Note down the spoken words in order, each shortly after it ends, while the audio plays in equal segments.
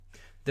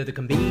They're the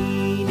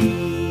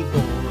Combini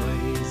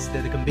Boys.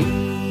 They're the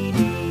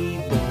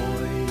Combini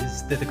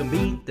Boys. They're the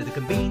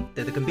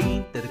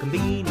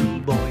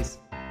Combini Boys.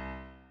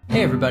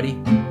 Hey everybody,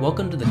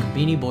 welcome to the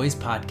Combini Boys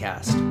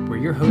podcast, where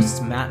your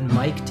hosts Matt and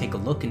Mike take a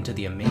look into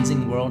the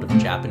amazing world of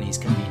Japanese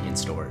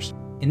convenience stores.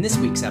 In this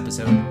week's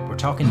episode, we're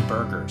talking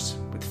burgers,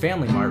 with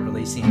Family Mart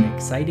releasing an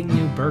exciting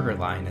new burger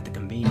line at the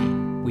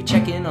Combini. We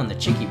check in on the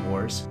Chicky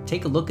Wars,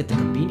 take a look at the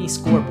Combini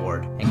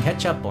scoreboard, and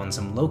catch up on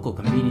some local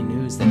Combini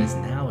news that is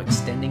now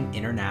extending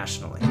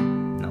internationally.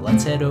 Now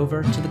let's head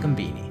over to the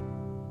Combini.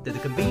 They're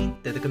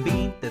the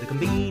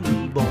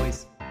Combini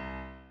Boys.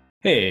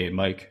 Hey,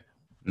 Mike.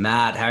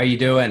 Matt, how are you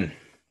doing?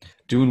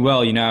 Doing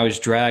well. You know, I was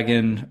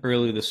dragging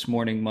early this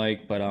morning,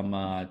 Mike, but I'm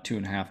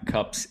 2.5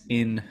 cups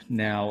in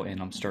now,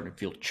 and I'm starting to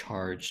feel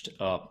charged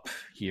up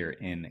here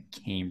in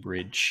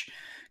Cambridge.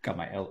 Got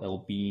my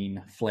LL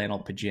Bean flannel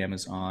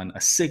pajamas on.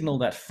 A signal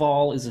that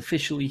fall is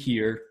officially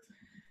here.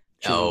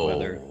 Chilly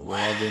weather.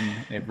 Loving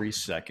every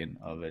second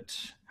of it.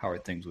 How are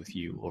things with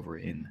you over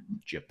in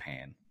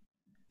Japan?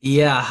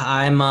 Yeah,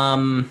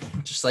 I'm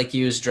just like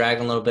you, was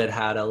dragging a little bit,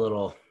 had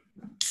to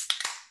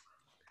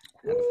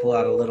pull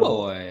out a little.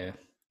 Boy.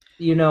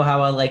 You know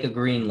how I like a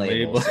green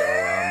label.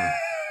 So,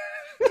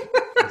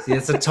 see,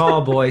 it's a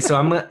tall boy, so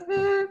I'm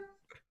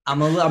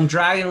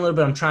dragging a little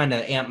bit. I'm trying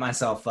to amp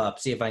myself up,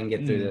 see if I can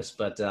get through this.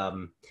 But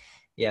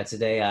yeah,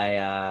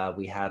 today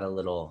we had a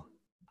little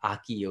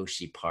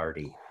Akiyoshi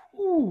party.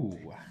 Ooh.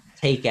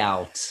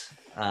 Takeout,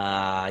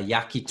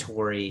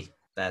 yakitori.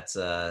 That's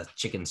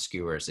chicken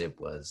skewers. It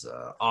was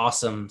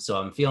awesome. So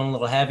I'm feeling a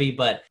little heavy,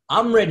 but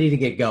I'm ready to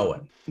get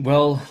going.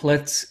 Well,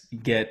 let's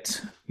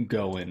get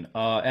going.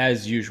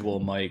 As usual,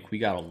 Mike, we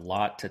got a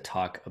lot to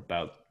talk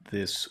about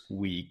this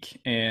week.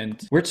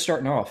 And we're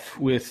starting off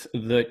with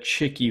the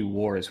Chicky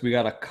Wars. We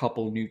got a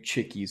couple new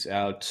Chickies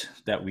out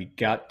that we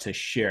got to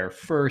share.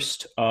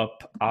 First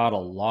up, out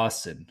of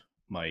Lawson,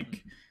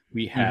 Mike,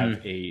 we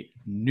have a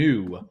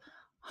new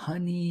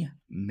Honey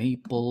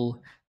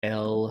Maple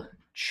L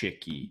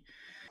Chickie.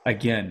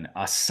 Again,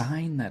 a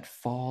sign that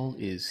fall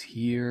is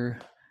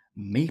here.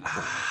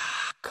 Maple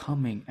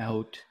coming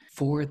out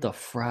for the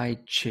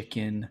fried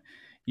chicken.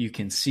 You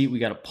can see, we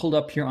got it pulled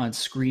up here on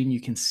screen.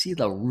 You can see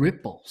the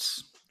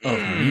ripples of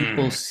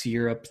maple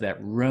syrup that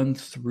run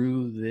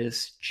through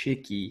this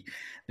chickie.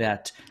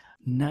 That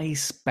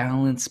nice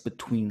balance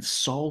between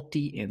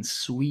salty and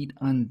sweet,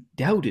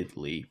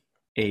 undoubtedly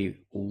a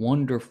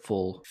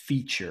wonderful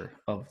feature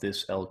of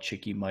this El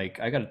Chickie, Mike.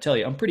 I got to tell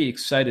you, I'm pretty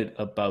excited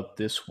about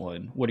this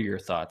one. What are your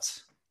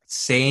thoughts?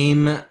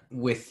 Same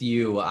with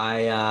you.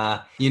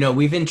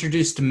 We've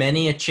introduced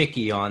many a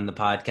Chickie on the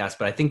podcast,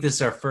 but I think this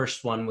is our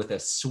first one with a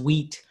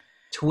sweet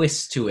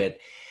twist to it.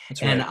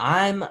 That's right.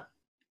 And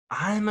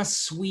I'm a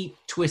sweet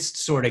twist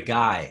sort of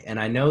guy, and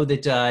I know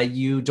that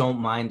you don't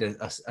mind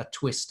a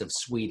twist of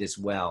sweet as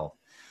well.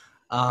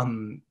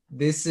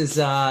 This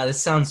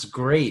sounds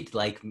great.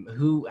 Like,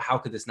 how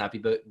could this not be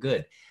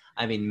good?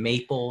 I mean,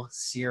 maple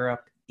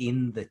syrup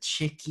in the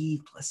Chickie,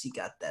 plus you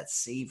got that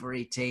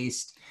savory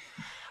taste.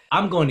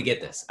 I'm going to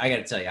get this. I got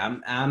to tell you,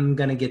 I'm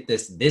going to get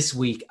this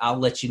week. I'll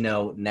let you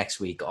know next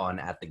week on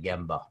At the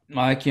Gemba.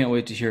 I can't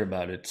wait to hear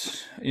about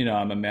it. You know,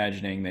 I'm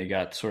imagining they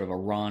got sort of a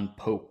Ron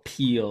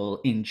Popeil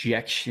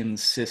injection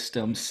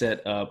system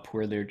set up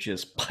where they're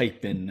just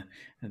piping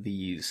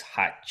these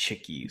hot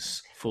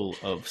Chickies full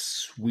of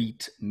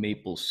sweet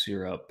maple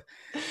syrup.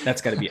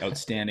 That's got to be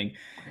outstanding.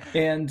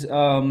 And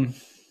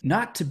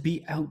not to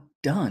be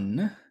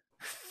outdone,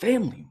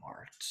 Family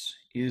Mart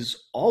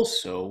is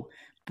also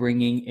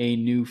bringing a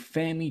new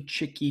Family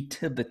Chickie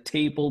to the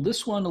table.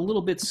 This one a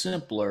little bit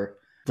simpler,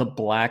 the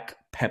black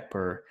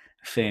pepper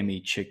Family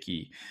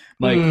Chickie.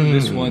 Mike,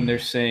 this one they're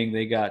saying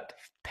they got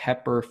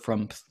pepper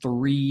from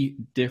 3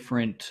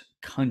 different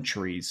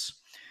countries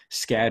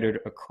scattered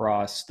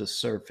across the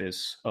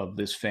surface of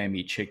this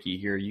Family Chickie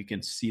here. You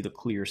can see the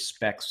clear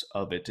specks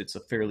of it. It's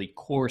a fairly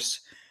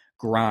coarse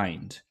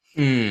grind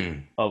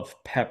of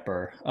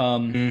pepper.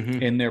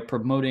 And they're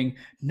promoting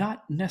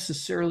not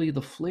necessarily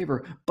the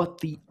flavor, but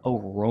the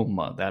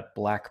aroma, that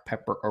black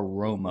pepper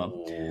aroma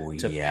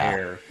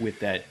pair with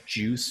that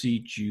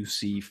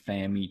juicy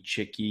Family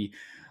Chickie.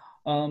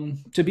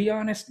 To be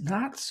honest,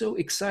 not so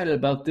excited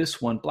about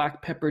this one.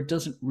 Black pepper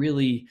doesn't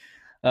really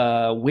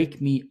wake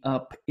me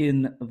up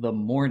in the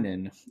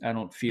morning. I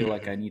don't feel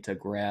like I need to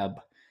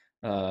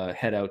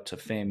head out to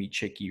Family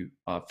Chickie,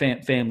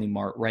 Family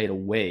Mart right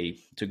away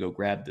to go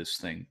grab this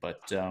thing.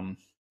 But I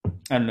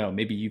don't know,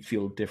 maybe you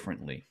feel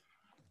differently.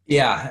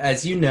 Yeah,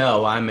 as you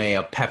know, I'm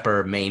a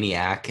pepper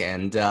maniac,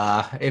 and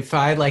if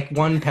I like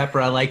one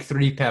pepper, I like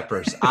 3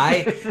 peppers.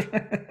 I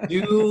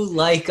do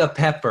like a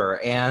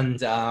pepper,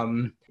 and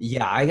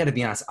I got to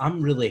be honest,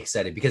 I'm really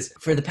excited because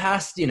for the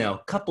past,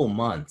 couple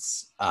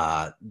months,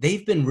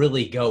 they've been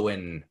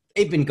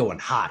going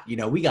hot.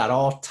 We got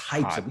all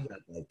types of.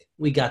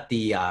 We got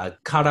the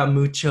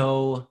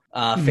Caramucho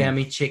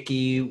Family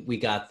Chickie. We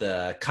got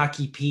the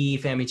Kaki P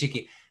Family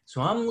Chickie.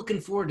 So I'm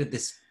looking forward to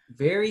this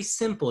Very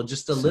simple,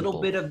 just a little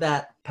Simple. bit of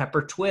that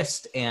pepper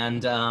twist.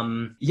 And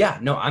yeah,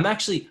 no, I'm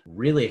actually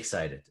really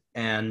excited.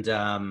 And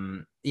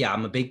yeah,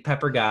 I'm a big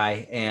pepper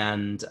guy.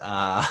 And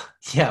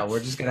yeah, we're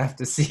just going to have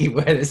to see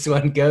where this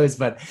one goes.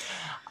 But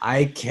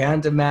I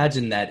can't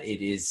imagine that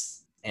it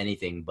is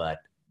anything but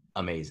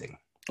amazing.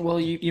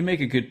 Well, you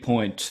make a good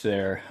point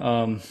there.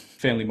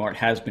 Family Mart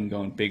has been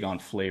going big on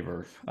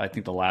flavor. I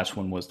think the last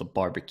one was the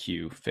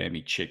barbecue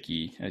Fami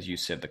Chicky. As you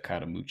said, the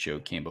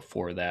Caramucho came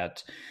before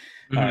that.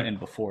 Mhm. And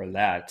before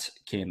that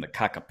came the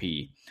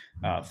Kakapi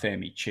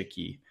Fami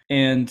Chicky.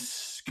 And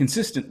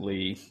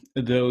consistently,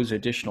 those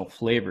additional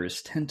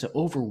flavors tend to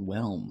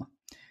overwhelm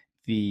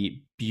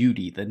the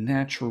beauty, the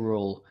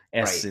natural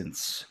Right.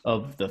 essence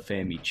of the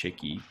Fami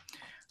Chicky.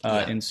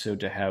 Yeah. And so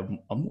to have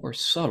a more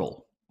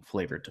subtle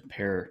flavor to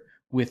pair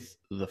with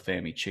the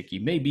Fami Chicky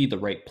may be the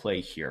right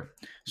play here.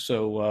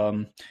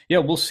 So, yeah,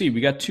 we'll see.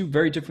 We got two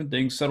very different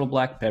things. Subtle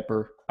black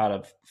pepper out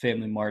of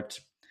Family Mart.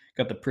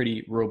 Got the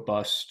pretty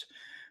robust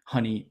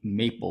honey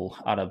maple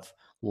out of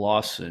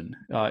Lawson.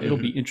 It'll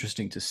be Hmm.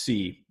 interesting to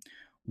see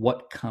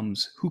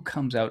who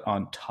comes out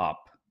on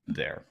top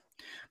there.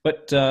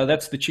 But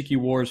that's the Chicky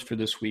Wars for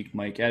this week,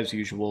 Mike. As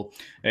usual,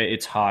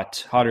 it's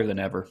hot, hotter than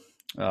ever.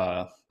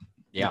 Uh,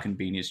 the Yeah.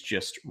 convenience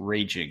just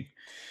raging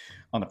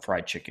on the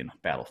fried chicken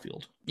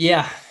battlefield.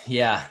 Yeah,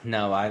 yeah,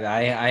 no,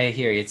 I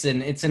hear you. It's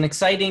an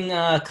exciting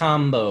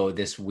combo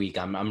this week.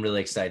 I'm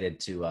really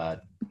excited to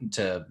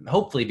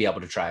hopefully be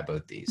able to try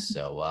both these.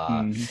 So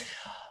Mm-hmm.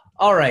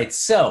 all right,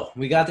 so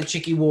we got the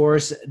Chicky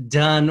Wars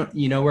done.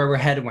 You know where we're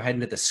heading. We're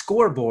heading to the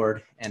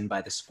scoreboard, and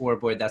by the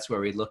scoreboard, that's where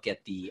we look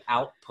at the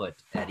output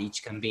at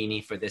each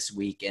conveni for this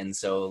week. And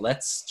so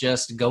let's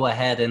just go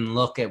ahead and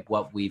look at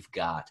what we've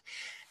got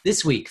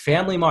this week.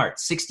 Family Mart,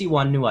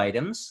 61 new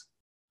items.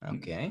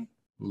 Okay.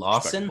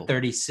 Lawson, Respectable.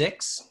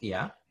 36.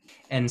 Yeah.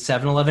 And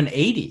 7-Eleven,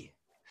 80.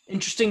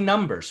 Interesting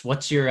numbers.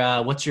 What's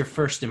your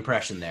first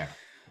impression there?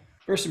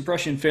 First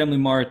impression, Family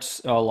Mart,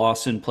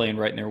 Lawson playing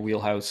right in their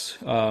wheelhouse.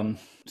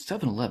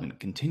 7-Eleven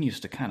continues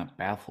to kind of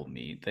baffle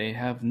me. They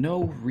have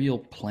no real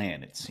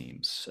plan, it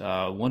seems.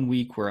 One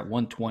week we're at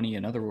 120,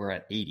 another we're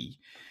at 80.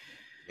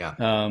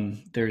 Yeah.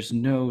 There's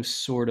no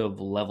sort of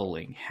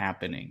leveling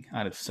happening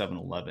out of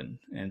 7-Eleven.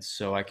 And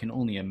so I can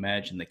only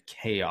imagine the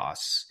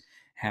chaos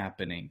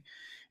happening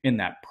in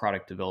that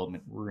product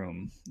development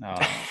room.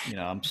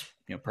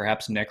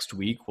 Perhaps next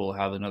week we'll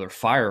have another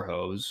fire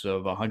hose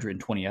of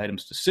 120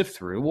 items to sift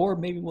through, or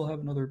maybe we'll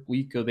have another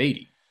week of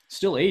 80.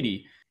 Still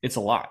 80, it's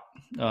a lot.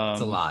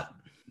 It's a lot.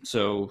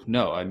 So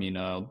no, I mean,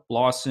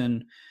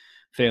 Lawson,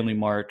 Family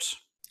Mart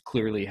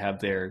clearly have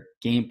their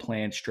game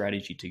plan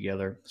strategy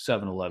together.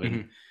 7-Eleven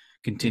Mm-hmm.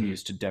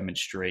 continues to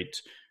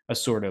demonstrate a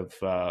sort of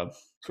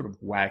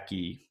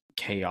wacky,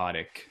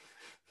 chaotic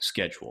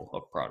schedule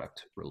of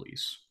product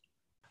release.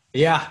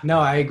 Yeah, no,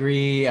 I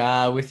agree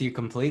with you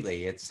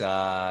completely. It's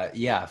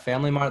yeah,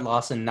 Family Mart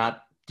Lawson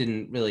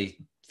didn't really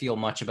feel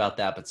much about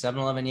that, but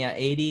 7-Eleven, yeah,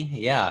 80.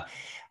 Yeah.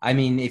 I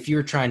mean, if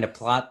you're trying to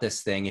plot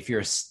this thing, if you're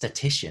a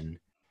statistician,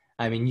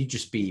 I mean, you'd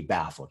just be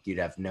baffled. You'd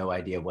have no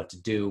idea what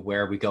to do.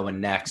 Where are we going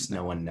next?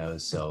 No one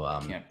knows. So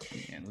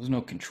there's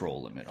no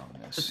control limit on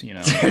this.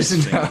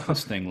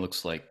 This thing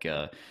looks like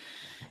an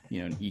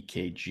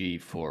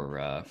EKG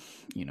for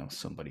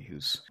somebody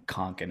who's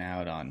conking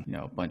out on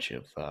a bunch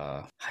of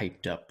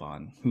hyped up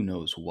on who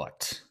knows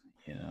what.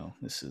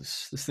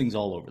 This thing's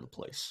all over the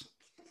place.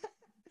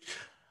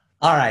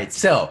 All right,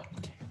 so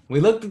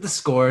we looked at the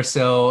score.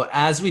 So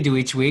as we do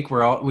each week,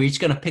 we're each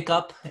going to pick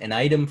up an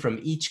item from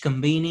each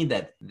conveni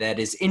that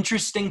is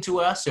interesting to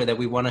us or that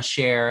we want to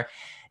share.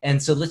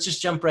 And so let's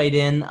just jump right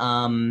in.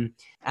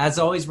 As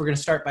always, we're going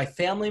to start by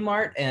Family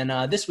Mart. And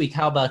this week,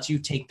 how about you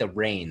take the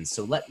reins?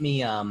 So let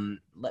me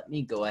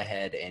go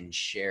ahead and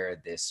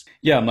share this.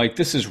 Yeah, Mike,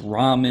 this is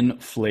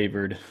ramen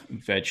flavored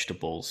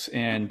vegetables.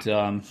 And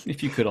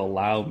if you could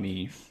allow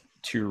me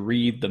to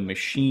read the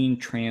machine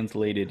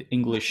translated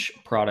English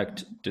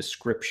product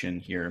description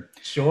here.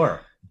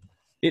 Sure.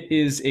 It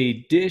is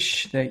a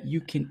dish that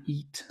you can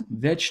eat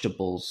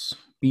vegetables,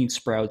 bean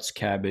sprouts,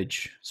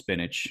 cabbage,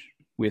 spinach,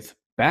 with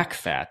back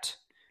fat,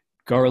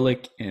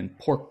 garlic, and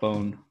pork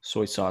bone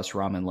soy sauce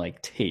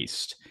ramen-like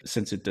taste.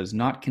 Since it does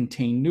not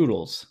contain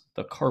noodles,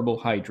 the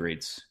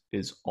carbohydrates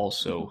is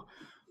also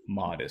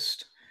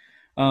modest.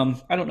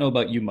 I don't know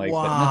about you, Mike,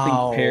 but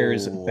nothing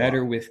pairs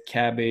better with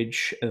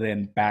cabbage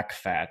than back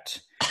fat.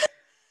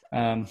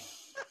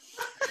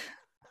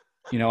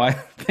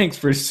 Thanks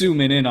for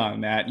zooming in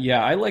on that.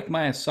 Yeah, I like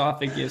my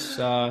esophagus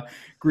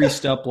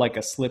greased up like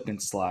a slip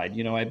and slide.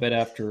 I bet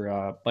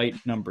after bite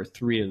number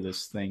 3 of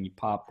this thing, you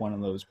pop one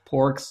of those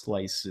pork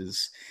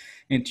slices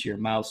into your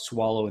mouth,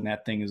 swallow, and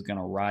that thing is going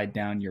to ride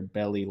down your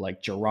belly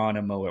like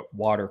Geronimo at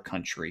Water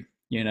Country.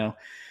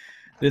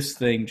 This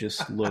thing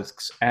just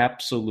looks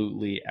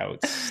absolutely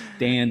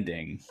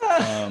outstanding.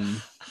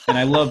 And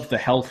I love the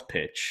health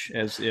pitch,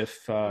 as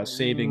if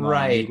saving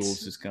on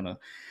noodles is going to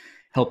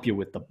help you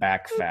with the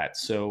back fat.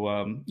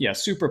 So yeah,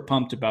 super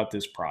pumped about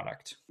this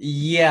product.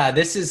 Yeah,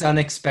 this is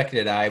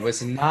unexpected. I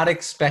was not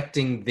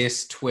expecting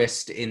this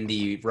twist in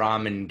the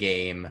ramen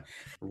game.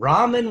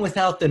 Ramen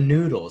without the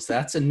noodles.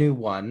 That's a new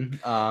one.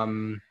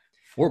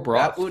 Or That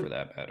broth, for would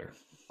that matter.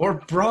 or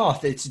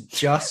broth. It's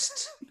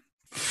just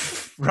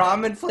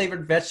ramen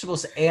flavored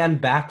vegetables and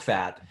back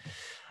fat.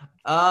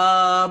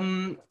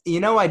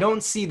 I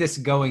don't see this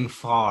going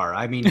far.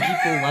 I mean,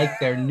 people like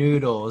their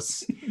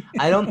noodles.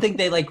 I don't think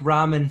they like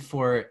ramen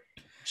for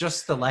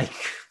just the like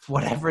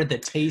whatever the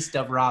taste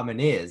of ramen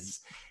is.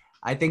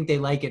 I think they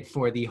like it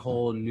for the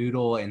whole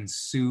noodle and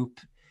soup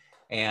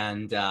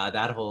and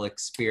that whole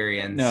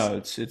experience. No,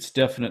 it's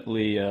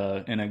definitely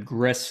an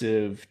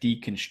aggressive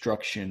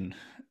deconstruction.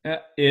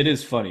 It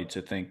is funny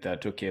to think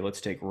that, okay, let's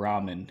take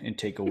ramen and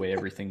take away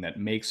everything that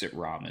makes it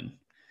ramen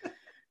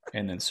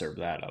and then serve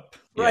that up.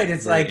 Right, Yeah,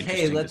 it's very like,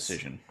 hey, interesting let's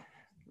decision.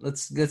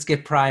 let's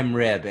get prime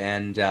rib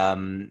and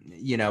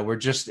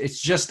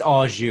it's just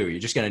au jus. You're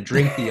just gonna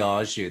drink the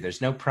au jus.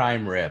 There's no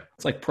prime rib.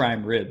 It's like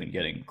prime rib and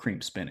getting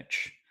cream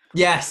spinach.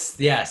 Yes.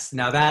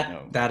 Now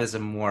No, that is a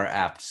more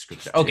apt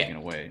description. taken Okay.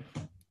 away.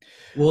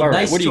 Well, All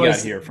right, nice what do you got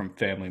choice. here from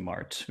Family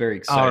Mart? Very All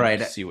excited right.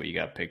 to see what you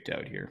got picked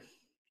out here.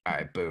 All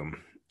right,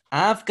 boom.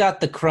 I've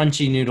got the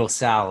crunchy noodle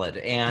salad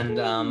and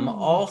Ooh.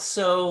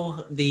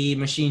 also the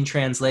machine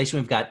translation.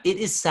 We've got it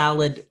is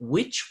salad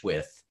which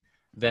with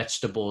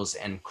vegetables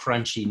and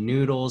crunchy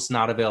noodles,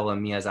 not available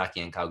in Miyazaki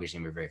and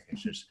Kagoshima Berry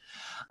Fishers.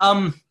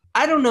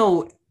 I don't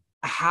know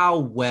how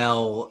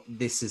well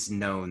this is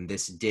known,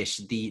 this dish,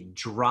 the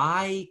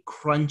dry,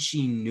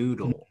 crunchy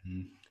noodle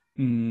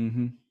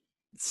Mm-hmm.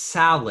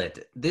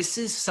 salad. This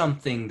is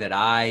something that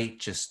I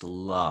just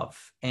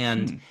love.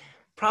 And Hmm.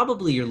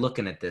 probably you're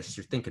looking at this,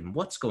 you're thinking,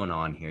 what's going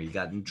on here? You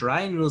got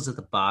dry noodles at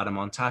the bottom.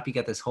 On top, you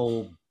got this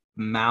whole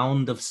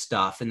mound of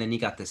stuff, and then you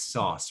got this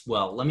sauce.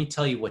 Well, let me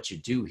tell you what you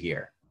do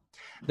here.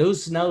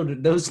 Those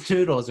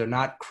noodles are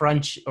not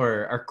crunch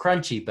or are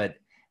crunchy, but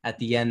at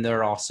the end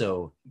they're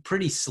also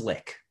pretty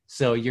slick.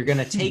 So you're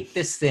gonna take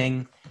this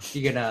thing,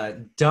 you're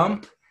gonna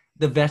dump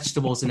the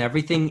vegetables and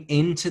everything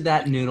into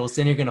that noodles,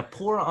 then you're gonna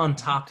pour on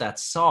top that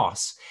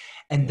sauce,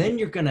 and then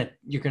you're gonna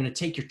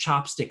take your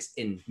chopsticks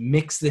and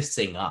mix this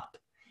thing up.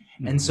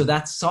 And so Mm-hmm.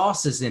 that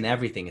sauce is in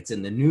everything. It's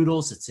in the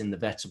noodles, it's in the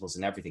vegetables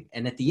and everything.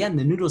 And at the end,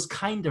 the noodles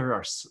kind of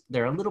are,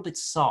 they're a little bit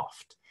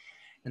soft.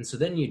 And so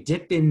then you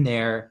dip in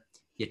there,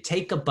 you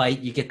take a bite,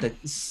 you get the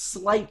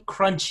slight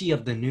crunchy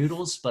of the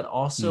noodles, but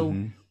also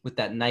Mm-hmm. with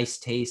that nice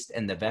taste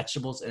and the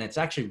vegetables. And it's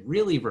actually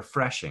really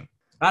refreshing.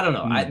 I don't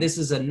know. Mm.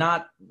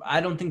 I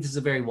don't think this is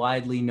a very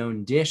widely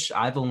known dish.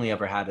 I've only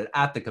ever had it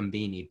at the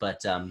Combini,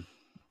 but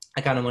I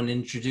kind of want to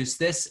introduce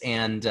this.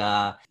 And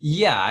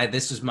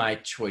this was my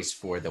choice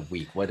for the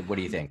week. What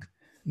do you think?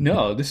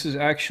 No, this is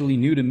actually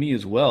new to me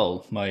as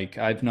well, Mike.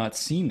 I've not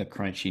seen the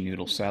crunchy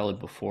noodle salad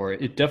before.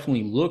 It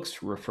definitely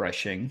looks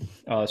refreshing.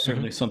 Mm-hmm.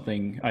 Certainly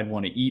something I'd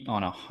want to eat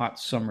on a hot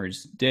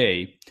summer's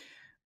day.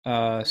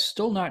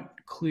 Still not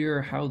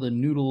clear how the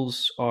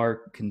noodles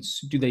are.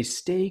 Do they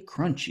stay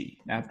crunchy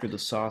after the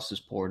sauce is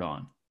poured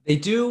on? They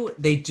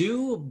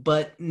do,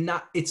 but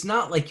not. It's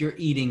not like you're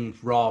eating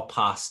raw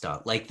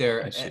pasta. Like I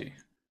they're see.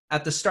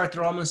 at the start,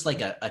 they're almost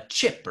like a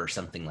chip or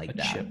something A like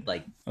that. chip.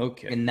 Like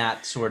Okay. in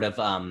that sort of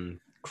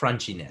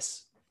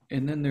crunchiness.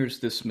 And then there's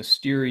this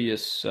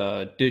mysterious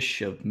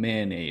dish of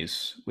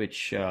mayonnaise,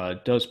 which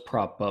does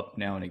pop up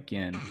now and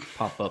again.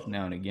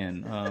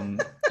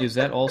 Is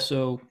that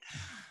also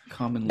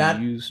commonly That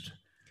used?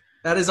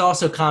 that is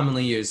also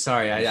commonly used.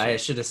 Sorry, I I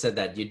see. should have said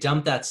that. You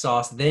dump that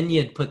sauce, then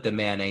you put the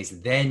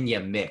mayonnaise, then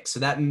you mix. So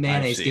that I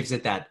mayonnaise see. gives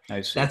it that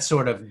I see. that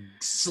sort of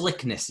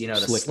slickness, to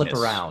slip Slickness.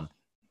 around.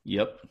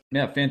 Yep.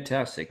 Yeah,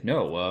 fantastic.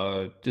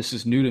 No, this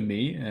is new to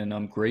me, and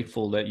I'm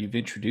grateful that you've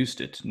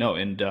introduced it. No,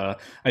 and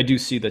I do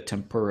see the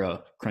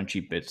tempura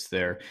crunchy bits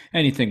there.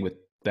 Anything with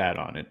that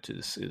on it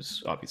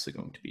is obviously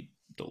going to be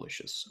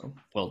delicious. So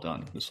well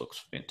done. This looks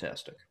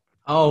fantastic.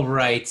 All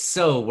right,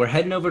 so we're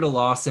heading over to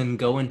Lawson,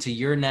 going to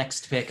your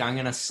next pick. I'm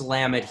gonna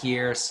slam it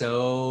here.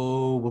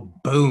 So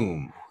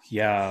boom.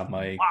 Yeah,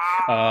 Mike.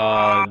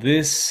 Wow.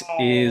 This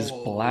is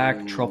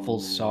black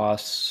truffle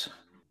sauce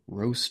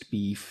roast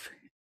beef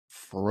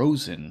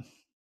frozen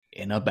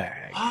in a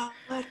bag.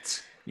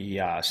 What?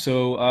 Yeah,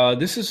 so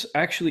this is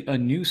actually a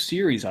new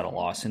series out of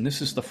Lawson.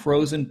 This is the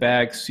Frozen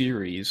Bag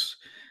series.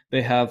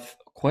 They have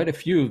quite a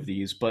few of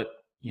these, but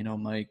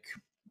Mike,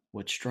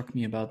 what struck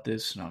me about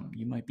this, and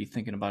you might be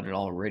thinking about it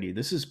already,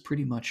 this is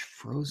pretty much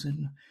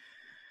frozen.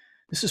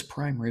 This is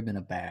prime rib in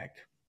a bag.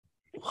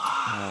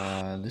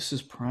 This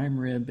is prime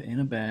rib in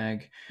a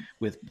bag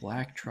with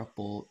black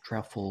truffle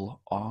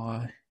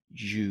au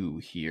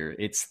jus here.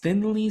 It's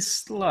thinly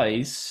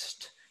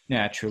sliced.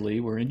 Naturally,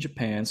 we're in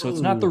Japan, so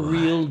it's not the Ooh.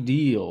 real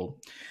deal.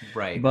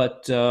 Right.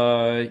 But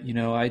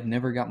I'd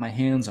never got my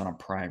hands on a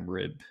prime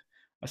rib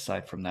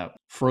aside from that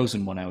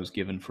frozen one I was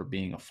given for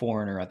being a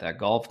foreigner at that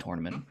golf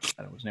tournament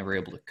that I was never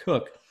able to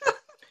cook.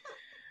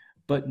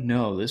 But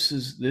no,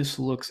 this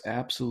looks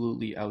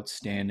absolutely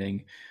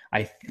outstanding.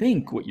 I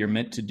think what you're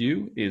meant to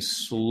do is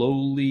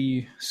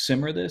slowly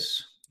simmer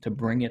this to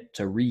bring it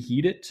to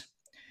reheat it.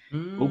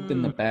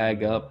 Open the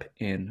bag Mm. up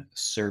and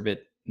serve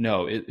it.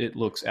 No, it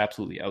looks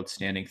absolutely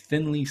outstanding.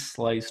 Thinly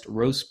sliced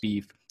roast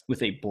beef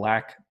with a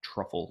black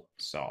truffle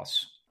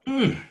sauce.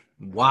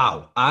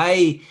 Wow.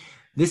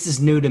 This is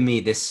new to me,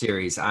 this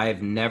series.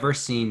 I've never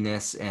seen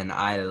this and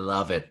I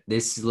love it.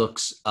 This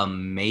looks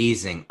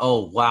amazing.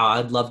 Oh, wow.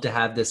 I'd love to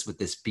have this with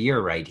this beer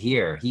right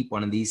here. Heat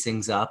one of these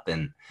things up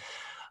and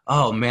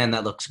oh man,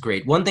 that looks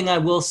great. One thing I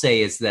will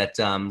say is that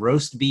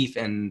roast beef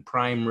and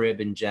prime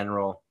rib in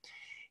general,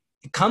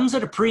 it comes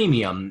at a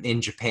premium in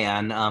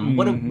Japan.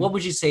 What Mm-hmm.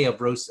 would you say a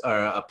roast or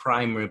a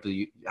prime rib?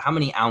 How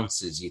many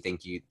ounces do you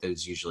think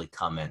those usually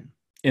come in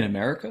In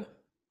America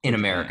in or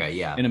America? Japan?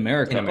 Yeah, In in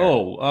America. America.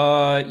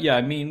 Oh, yeah.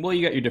 I mean, well,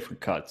 you got your different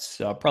cuts.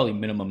 Probably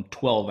minimum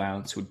 12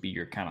 ounce would be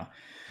your kind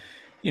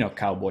of,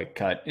 cowboy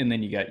cut. And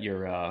then you got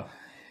your,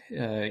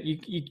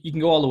 you can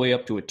go all the way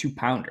up to a 2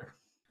 pounder.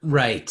 So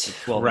Right,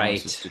 12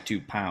 ounces right. to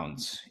 2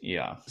 pounds.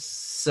 Yeah.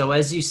 So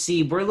as you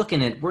see, we're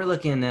looking at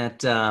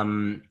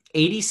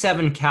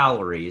 87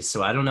 calories.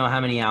 So I don't know how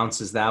many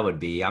ounces that would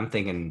be. I'm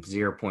thinking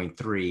zero point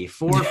 0.3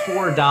 for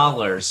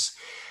 $4.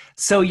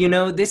 So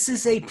this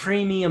is a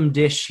premium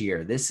dish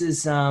here. This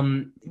is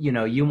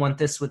you want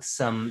this with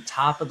some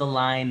top of the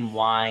line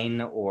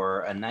wine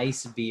or a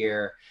nice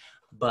beer.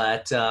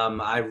 But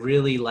I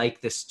really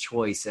like this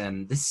choice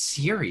and this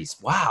series.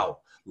 Wow.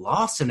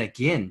 Lawson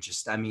again,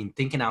 just I mean,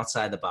 thinking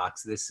outside the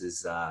box. This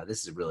is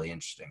really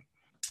interesting.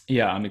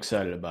 Yeah, I'm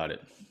excited about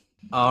it.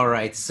 All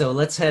right, so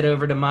let's head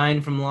over to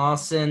mine from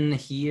Lawson.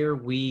 Here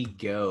we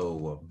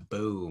go.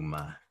 Boom.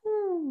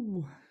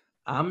 Ooh.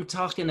 I'm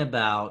talking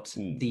about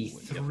the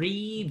Yep.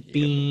 three Yep.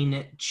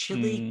 bean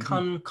chili Mm-hmm.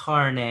 con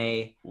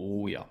carne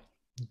Oh, yeah.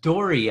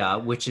 doria,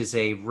 which is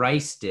a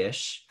rice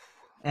dish.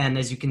 And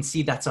as you can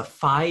see, that's a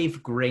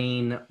 5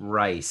 grain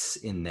rice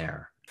in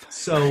there.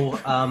 So,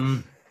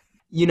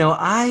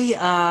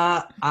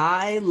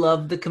 I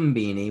love the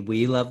kombini.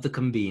 We love the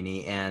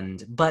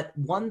kombini, but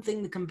one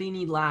thing the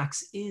kombini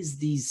lacks is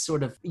these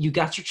sort of you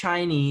got your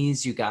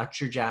Chinese, you got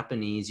your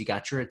Japanese, you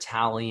got your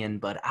Italian,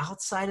 but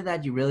outside of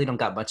that, you really don't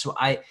got much. So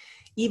I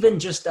even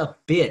just a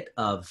bit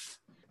of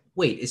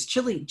wait, is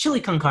chili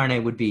con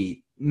carne would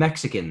be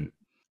Mexican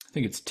I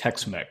think it's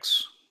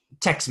Tex-Mex.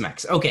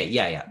 Tex-Mex. Okay,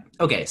 yeah, yeah.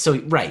 Okay, so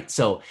right.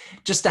 So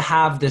just to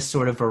have this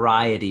sort of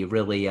variety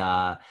really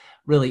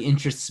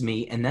interests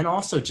me. And then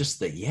also just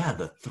the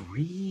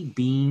three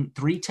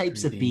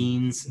types Three of bean.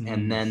 beans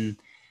and then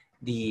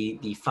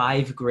the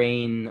 5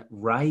 grain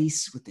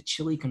rice with the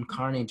chili con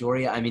carne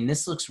doria. I mean,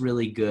 this looks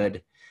really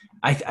good.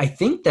 I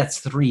think that's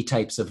 3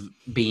 types of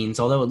beans,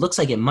 although it looks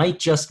like it might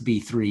just be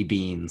 3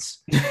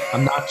 beans.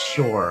 I'm not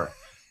sure.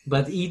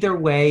 But either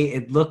way,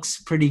 it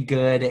looks pretty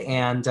good.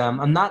 And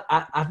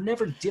I've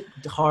never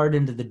dipped hard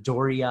into the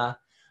Doria,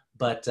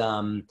 but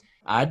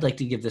I'd like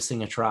to give this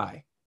thing a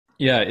try.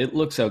 Yeah, it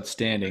looks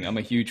outstanding. I'm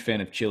a huge fan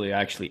of chili. I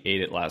actually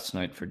ate it last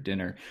night for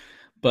dinner.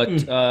 But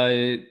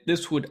Mm,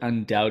 this would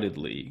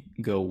undoubtedly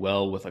go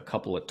well with a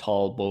couple of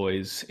tall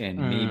boys and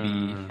maybe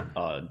mm.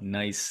 a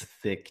nice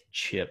thick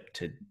chip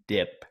to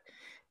dip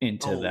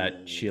into that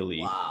Oh,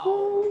 chili.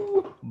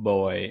 wow.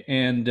 Boy.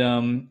 And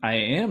I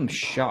am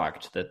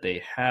shocked that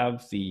they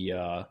have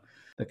the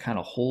kind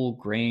of whole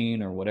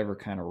grain or whatever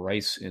kind of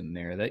rice in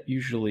there. That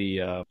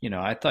usually,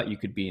 I thought you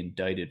could be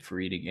indicted for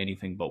eating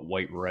anything but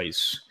white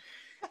rice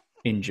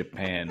in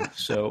Japan.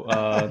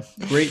 So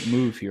great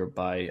move here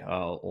by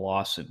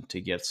Lawson to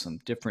get some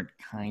different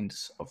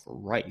kinds of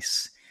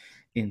rice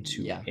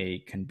into Yeah. a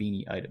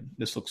konbini item.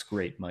 This looks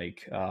great,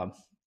 Mike.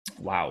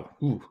 Wow.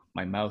 Ooh,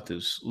 my mouth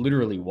is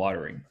literally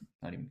watering.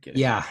 Not even kidding.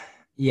 Yeah.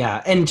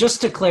 Yeah. And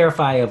just to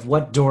clarify of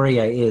what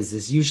Doria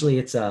is usually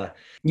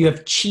you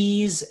have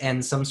cheese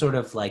and some sort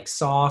of like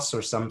sauce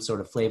or some sort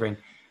of flavoring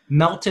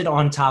melted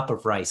on top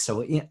of rice.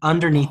 So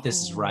underneath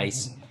this is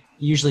rice. Oh.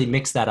 You usually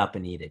mix that up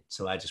and eat it.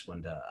 So I just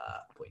wanted to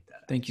point that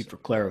out. Thank you So for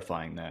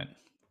clarifying that.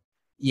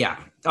 yeah.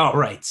 All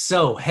right.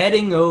 So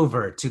heading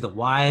over to the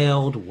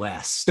Wild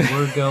West,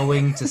 we're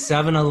going to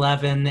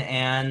 7-Eleven.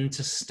 And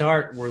to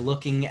start, we're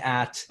looking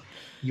at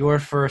your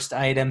first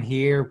item.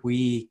 Here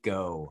we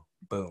go.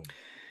 Boom.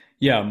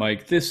 Yeah,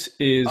 Mike, this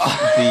is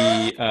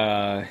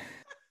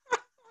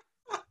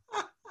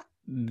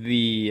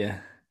the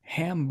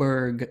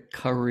Hamburg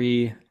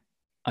curry,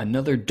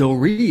 another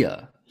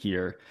Doria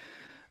here.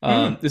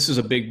 This is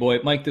a big boy.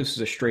 Mike, this is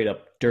a straight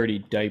up dirty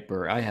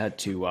diaper. I had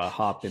to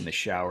hop in the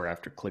shower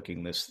after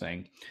clicking this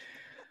thing.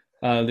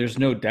 There's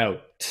no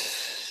doubt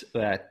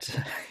that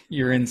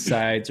your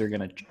insides are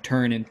going to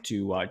turn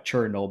into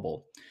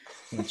Chernobyl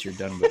once you're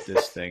done with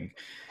this thing.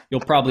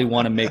 You'll probably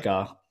want to make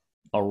a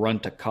run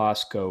to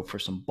Costco for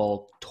some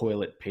bulk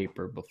toilet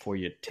paper before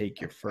you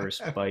take your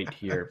first bite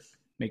here.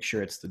 Make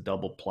sure it's the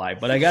double ply.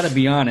 But I got to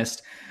be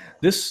honest,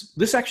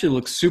 this actually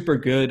looks super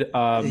good.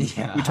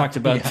 We talked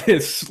about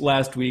this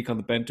last week on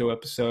the bento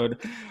episode.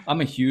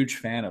 I'm a huge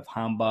fan of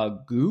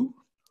Hamburg goo,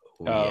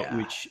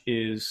 which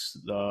is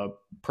the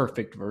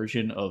perfect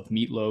version of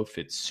meatloaf.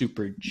 It's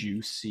super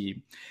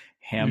juicy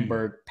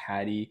Hamburg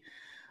patty.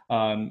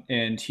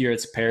 And here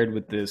it's paired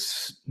with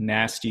this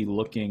nasty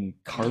looking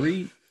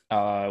curry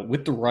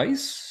with the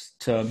rice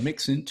to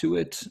mix into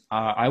it.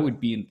 I would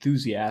be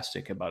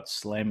enthusiastic about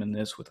slamming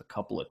this with a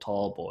couple of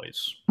tall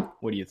boys.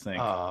 What do you think?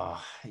 Oh,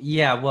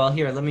 yeah. Well,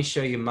 here, let me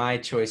show you my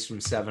choice from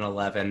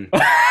 7-Eleven.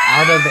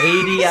 Out of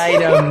 80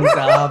 items,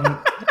 out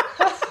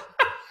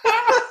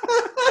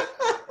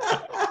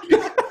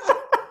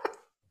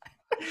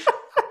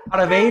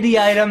of 80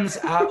 items,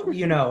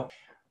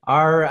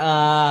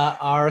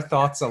 our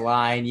thoughts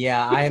align.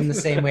 Yeah, I am the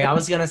same way. I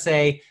was gonna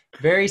say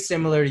very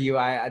similar to you.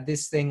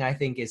 This thing I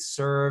think is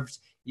served.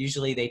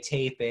 Usually they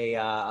tape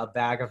a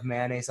bag of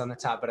mayonnaise on the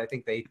top, but I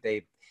think they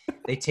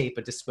tape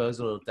a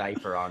disposable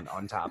diaper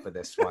on top of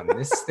this one.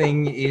 This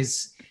thing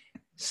is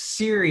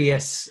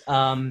serious.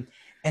 And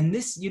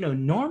this,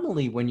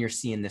 normally when you're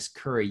seeing this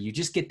curry, you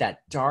just get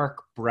that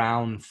dark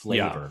brown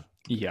flavor.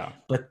 Yeah.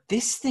 But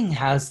this thing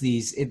has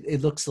these,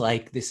 it looks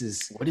like this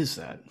is... What is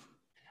that?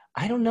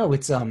 I don't know.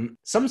 It's some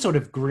sort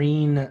of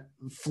green,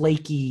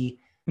 flaky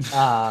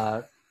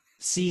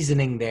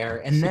seasoning there.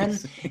 And then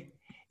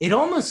it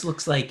almost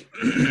looks like,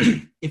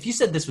 if you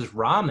said this was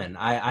ramen,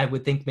 I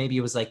would think maybe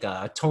it was like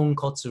a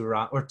tonkotsu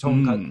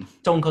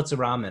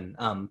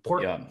ramen,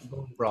 pork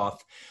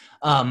broth.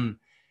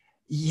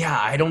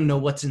 Yeah, I don't know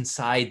what's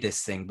inside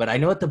this thing, but I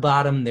know at the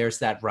bottom there's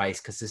that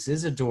rice because this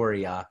is a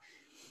doria.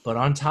 But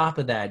on top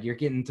of that, you're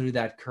getting through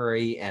that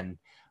curry.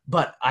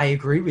 But I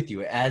agree with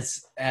you.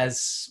 As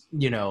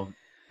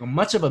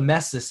much of a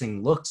mess this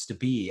thing looks to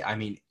be, I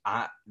mean,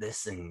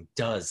 this thing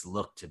does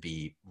look to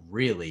be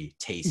really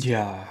tasty.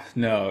 Yeah,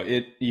 no,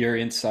 your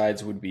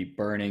insides would be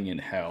burning in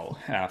hell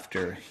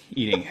after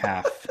eating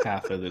half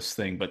of this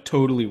thing, but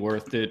totally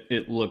worth it.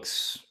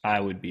 I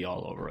would be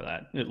all over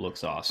that. It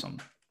looks awesome.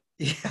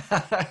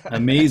 Yeah.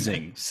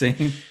 Amazing.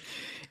 Same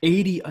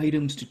 80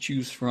 items to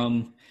choose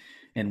from.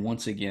 And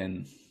once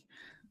again,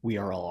 we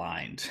are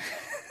aligned.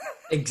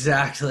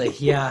 Exactly.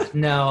 Yeah.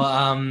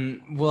 No,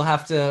 we'll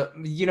have to,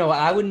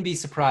 I wouldn't be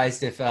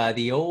surprised if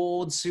the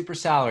old super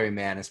salary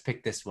man has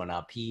picked this one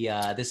up.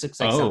 This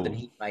looks like something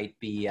he might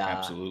be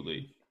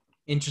absolutely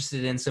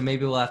interested in. So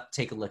maybe we'll have to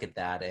take a look at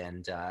that.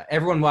 And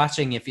everyone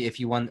watching, if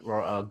you want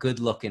a good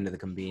look into the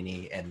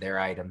Combini and their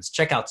items,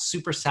 check out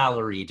Super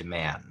Salaried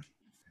Man.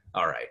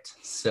 All right.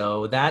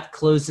 So that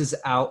closes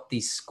out the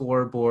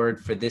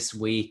scoreboard for this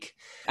week.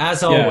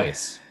 As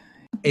always,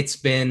 it's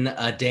been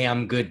a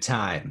damn good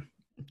time.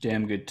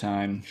 Damn good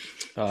time.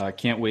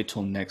 Can't wait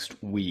till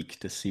next week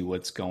to see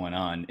what's going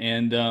on.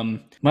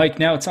 And Mike,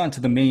 now it's on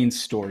to the main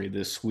story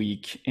this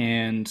week,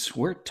 and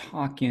we're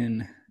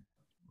talking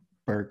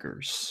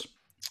burgers.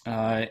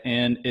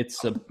 And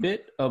it's a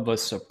bit of a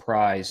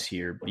surprise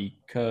here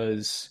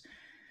because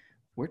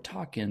we're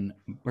talking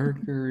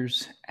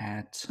burgers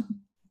at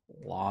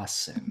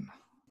Lawson.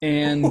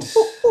 And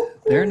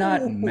they're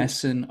not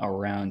messing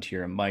around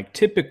here, Mike.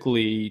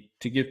 Typically,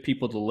 to give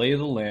people the lay of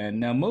the land,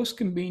 now most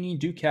Combini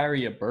do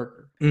carry a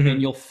burger,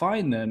 and you'll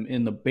find them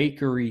in the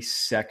bakery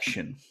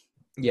section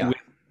with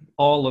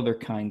all other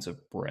kinds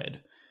of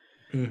bread.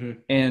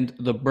 And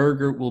the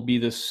burger will be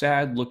this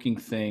sad-looking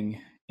thing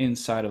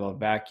inside of a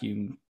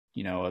vacuum,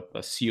 a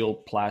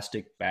sealed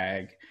plastic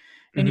bag,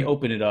 and you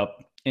open it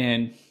up.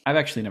 And I've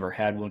actually never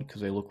had one because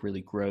they look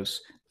really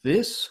gross.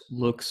 This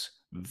looks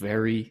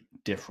very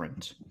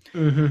different.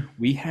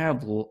 We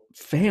have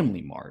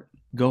Family Mart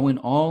going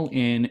all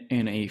in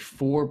a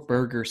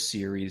 4-burger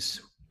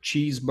series: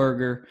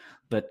 cheeseburger,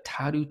 the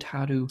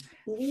taru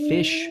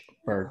fish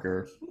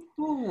burger.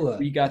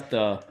 We got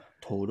the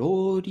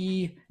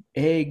torori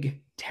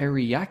egg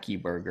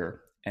teriyaki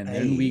burger, and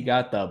then we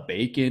got the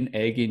bacon,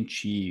 egg, and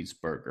cheese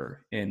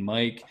burger. And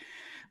Mike,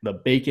 the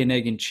bacon,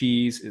 egg, and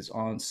cheese is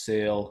on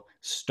sale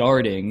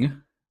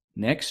starting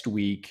next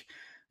week.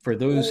 For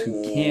those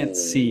who can't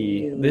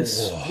see,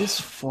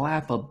 this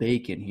flap of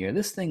bacon here,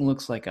 this thing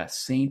looks like a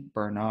Saint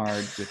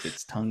Bernard with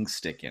its tongue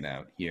sticking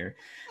out here.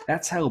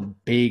 That's how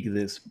big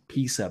this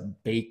piece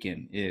of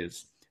bacon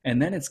is. And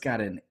then it's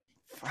got a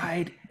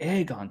fried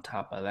egg on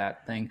top of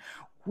that thing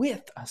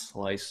with a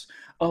slice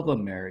of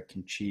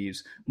American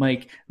cheese.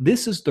 Mike,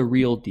 this is the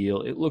real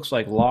deal. It looks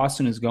like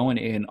Lawson is going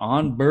in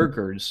on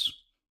burgers.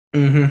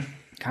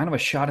 Kind of a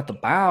shot at the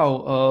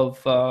bow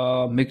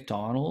of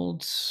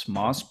McDonald's,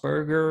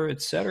 Mossburger,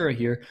 etc.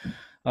 here.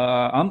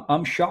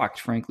 I'm shocked,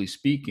 frankly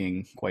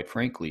speaking. Quite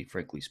frankly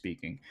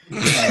speaking.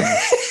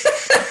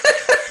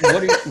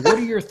 What are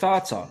your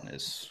thoughts on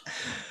this?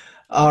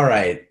 All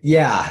right.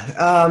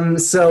 Yeah.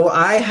 So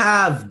I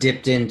have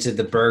dipped into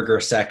the burger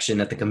section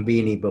at the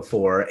Combini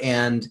before,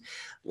 and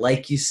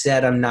like you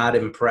said, I'm not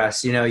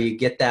impressed. You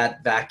get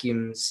that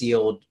vacuum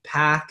sealed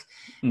pack.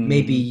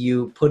 Maybe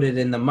you put it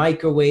in the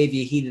microwave,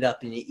 you heat it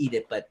up, and you eat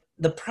it. But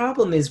the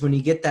problem is when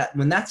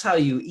that's how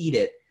you eat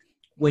it,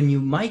 when you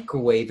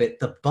microwave it,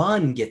 the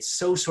bun gets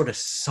so sort of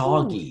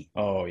soggy.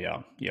 Ooh. Oh,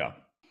 yeah.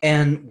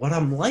 And what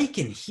I'm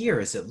liking here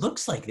is it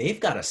looks like they've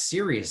got a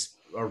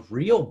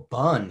real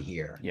bun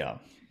here. Yeah.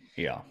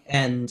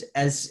 And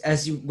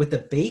as you with the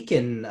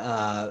bacon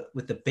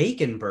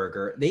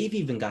burger, they've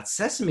even got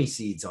sesame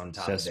seeds on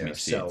top of there.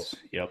 Sesame seeds.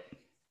 Yep.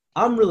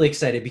 I'm really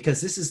excited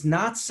because this is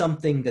not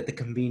something that the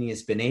Conveni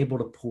has been able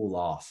to pull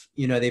off.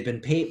 They've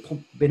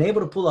been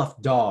able to pull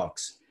off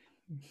dogs,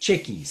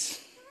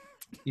 chickies,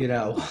 you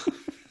know.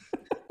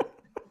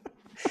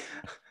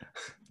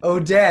 Oh,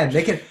 Dan,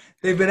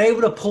 they've been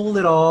able to pull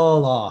it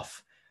all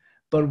off.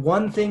 But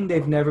one thing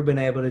they've never been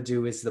able to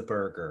do is the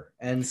burger.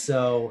 And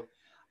so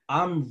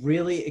I'm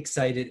really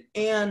excited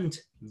and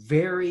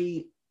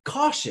very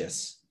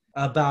cautious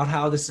about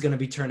how this is going to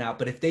be turned out.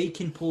 But if they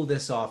can pull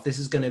this off, this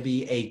is going to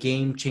be a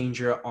game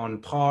changer on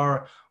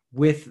par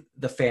with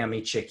the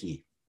Fammy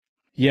Chickie.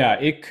 Yeah,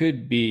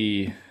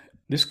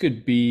 this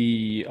could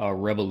be a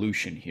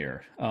revolution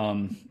here.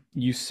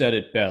 You said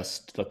it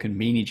best. The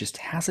Conveni just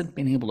hasn't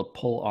been able to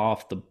pull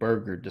off the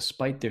burger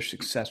despite their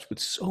success with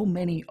so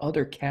many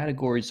other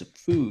categories of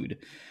food.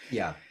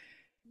 Yeah.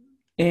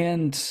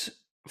 And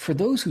for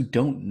those who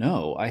don't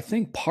know, I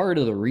think part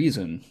of the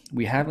reason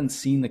we haven't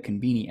seen the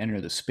Conveni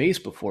enter the space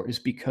before is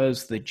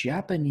because the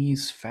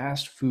Japanese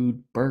fast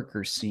food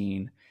burger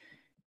scene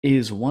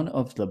is one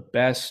of the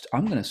best,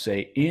 I'm going to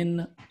say,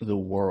 in the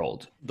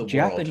world. The world.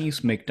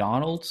 Japanese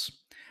McDonald's,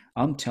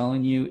 I'm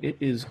telling you, it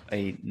is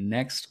a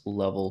next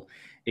level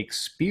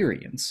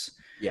experience.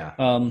 Yeah.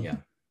 Um, Yeah.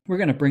 we're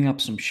going to bring up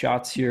some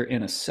shots here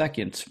in a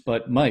second,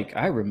 but Mike,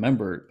 I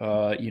remember,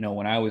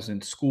 when I was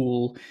in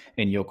school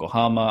in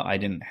Yokohama, I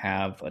didn't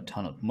have a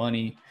ton of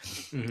money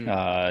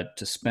to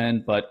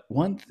spend, but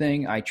one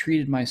thing I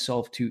treated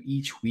myself to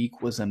each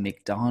week was a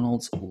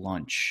McDonald's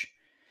lunch.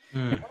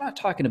 And Mm. we're not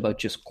talking about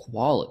just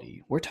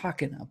quality. We're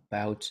talking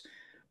about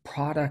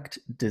product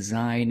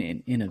design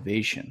and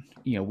innovation.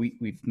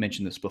 We've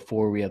mentioned this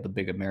before. We have the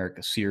Big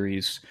America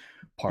series,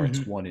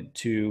 parts 1 and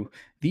 2.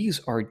 These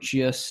are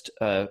just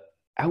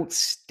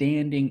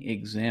outstanding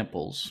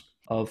examples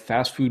of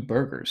fast food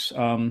burgers.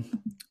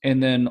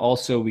 And then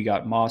also we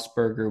got Moss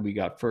Burger, we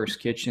got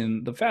First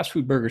Kitchen. The fast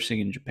food burger scene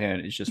in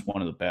Japan is just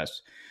one of the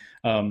best.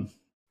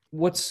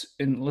 Let's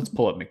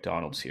pull up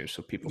McDonald's here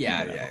so people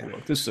can have a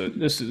look. This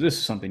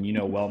is something you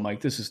know well,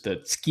 Mike. This is the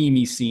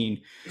schemy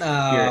scene here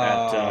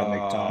at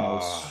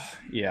McDonald's.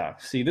 Yeah,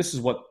 see, this is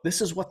what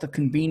the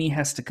Conveni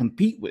has to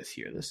compete with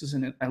here. This is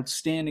an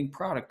outstanding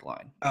product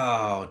line.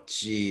 Oh,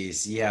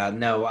 geez. Yeah,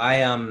 no,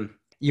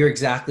 you're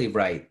exactly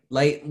right.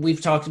 Like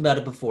we've talked about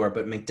it before,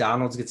 but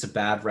McDonald's gets a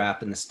bad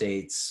rap in the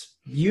States,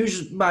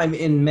 usually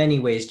in many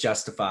ways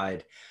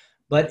justified.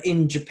 But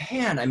in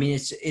Japan, I mean,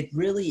 it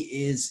really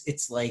is.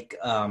 It's like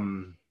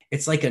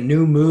a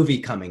new movie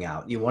coming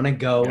out. You want to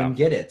go and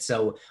get it.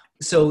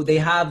 So they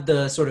have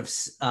the sort of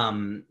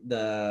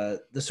the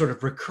sort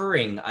of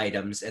recurring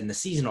items and the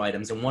seasonal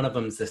items, and one of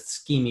them is the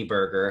Tsukimi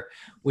burger,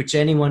 which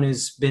anyone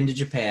who's been to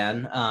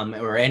Japan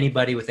or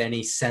anybody with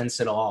any sense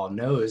at all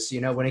knows.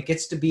 When it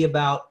gets to be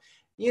about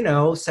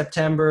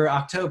September,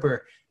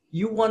 October,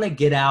 you want to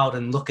get out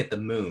and look at the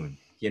moon.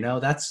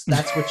 That's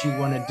what you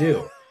want to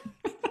do.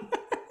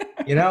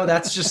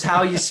 That's just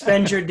how you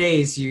spend your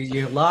days.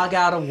 You log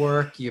out of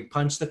work, you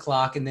punch the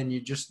clock, and then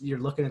you're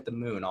looking at the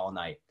moon all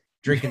night,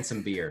 drinking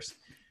some beers.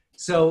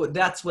 So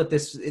that's what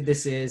this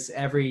is.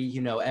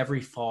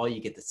 Every fall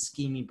you get the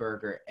Tsukimi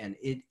burger, and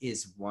it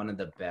is one of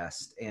the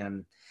best.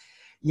 And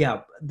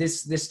yeah,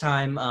 this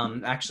time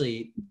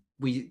actually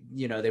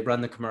they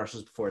run the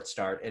commercials before it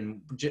start,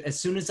 and as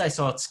soon as I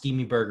saw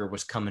Tsukimi burger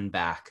was coming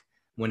back,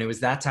 when it was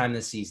that time of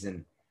the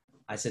season,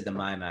 I said to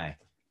Mai,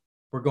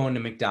 we're going to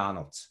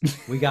McDonald's.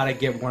 We got to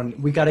get one.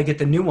 We got to get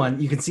the new one.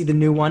 You can see the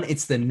new one.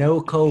 It's the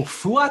Noko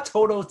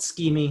Fuatoto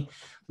Tsukimi.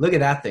 Look at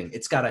that thing.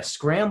 It's got a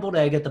scrambled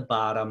egg at the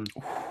bottom.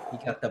 You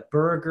got the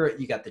burger.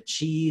 You got the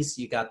cheese.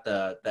 You got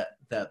the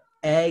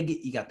egg.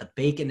 You got the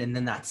bacon, and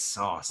then that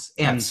sauce.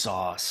 And that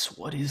sauce.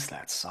 What is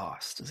that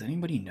sauce? Does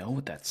anybody know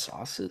what that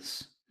sauce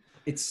is?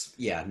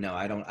 No,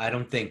 I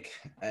don't think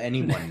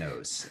anyone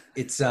knows.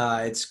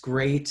 It's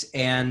great,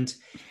 and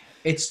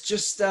it's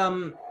just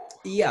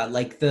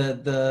like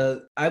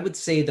I would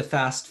say the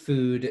fast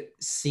food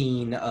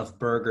scene of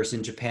burgers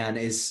in Japan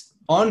is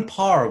on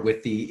par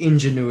with the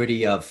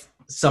ingenuity of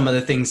some of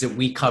the things that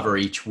we cover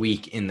each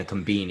week in the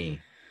Conveni.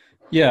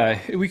 Yeah,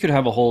 we could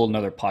have a whole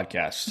another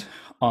podcast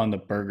on the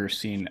burger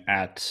scene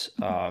at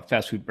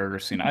fast food burger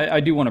scene. I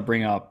do want to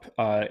bring up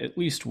at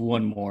least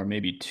one more,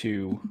 maybe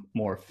two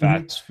more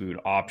fast food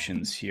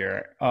options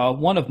here.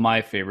 One of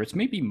my favorites,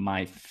 maybe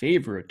my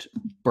favorite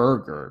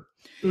burger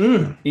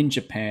in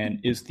Japan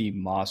is the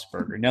Moss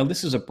Burger. Now,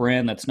 this is a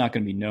brand that's not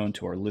going to be known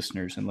to our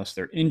listeners unless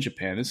they're in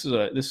Japan. This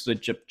is a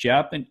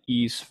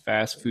Japanese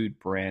fast food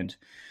brand.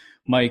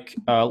 Mike,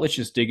 let's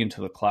just dig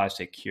into the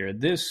classic here.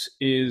 This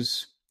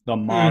is the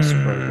Moss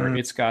Burger.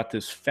 It's got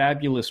this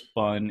fabulous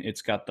bun.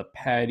 It's got the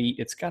patty.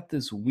 It's got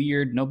this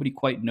weird, nobody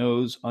quite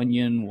knows,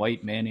 onion,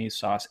 white mayonnaise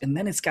sauce. And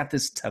then it's got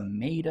this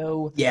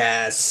tomato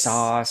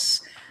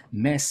sauce.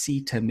 Messy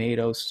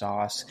tomato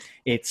sauce.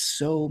 It's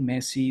so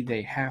messy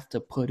they have to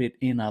put it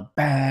in a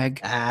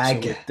bag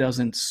so it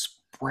doesn't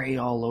spray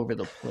all over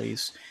the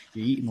place.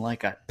 You're eating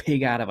like a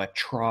pig out of a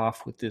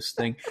trough with this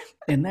thing.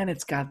 And then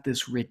it's got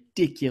this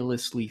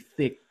ridiculously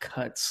thick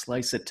cut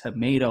slice of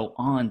tomato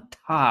on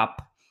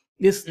top.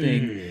 This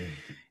thing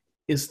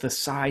is the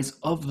size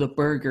of the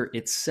burger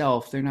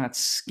itself. They're not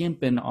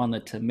skimping on the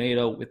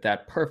tomato with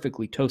that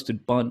perfectly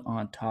toasted bun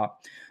on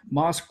top.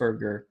 Moss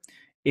Burger,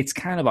 it's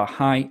kind of a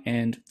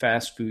high-end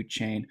fast food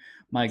chain.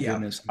 My Yeah.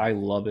 goodness, I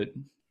love it.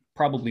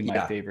 Probably my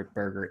Yeah. favorite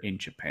burger in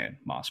Japan,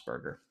 Moss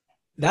Burger.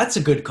 That's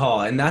a good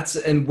call.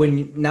 And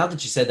when now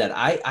that you said that,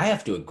 I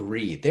have to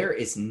agree. There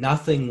is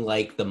nothing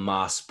like the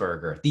Moss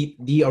Burger.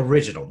 The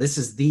original. This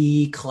is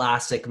the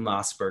classic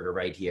Moss Burger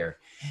right here.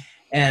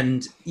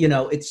 And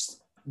it's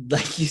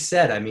like you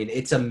said, I mean,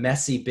 it's a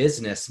messy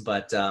business,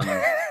 but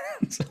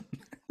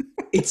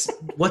it's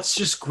what's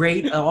just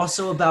great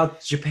also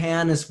about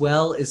Japan as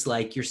well is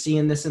like you're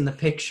seeing this in the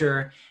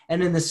picture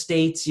and in the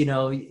States,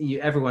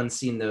 everyone's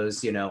seen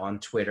those, on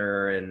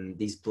Twitter and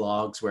these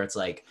blogs where it's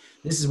like,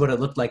 this is what it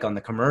looked like on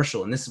the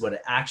commercial and this is what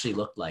it actually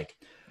looked like.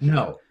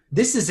 No,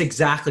 this is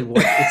exactly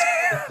what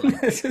it's gonna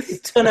look like.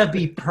 It's going to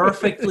be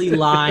perfectly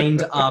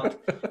lined up.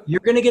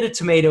 You're going to get a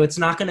tomato. It's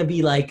not going to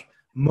be like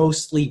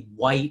mostly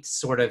white,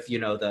 sort of,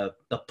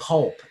 the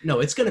pulp. No,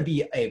 it's going to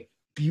be a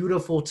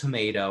beautiful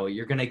tomato.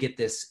 You're going to get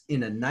this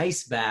in a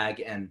nice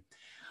bag. And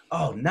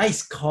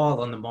nice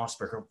call on the Moss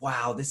Burger.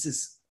 Wow,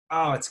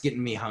 it's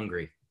getting me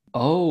hungry.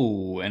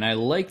 Oh, and I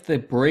like the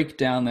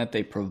breakdown that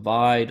they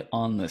provide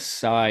on the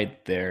side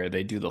there.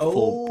 They do the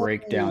full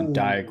breakdown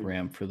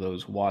diagram for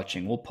those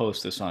watching. We'll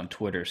post this on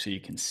Twitter so you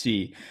can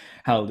see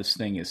how this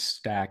thing is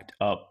stacked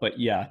up. But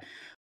yeah,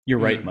 you're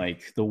right,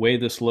 Mike. The way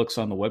this looks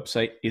on the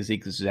website is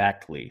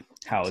exactly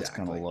how it's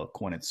going to look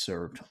when it's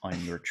served on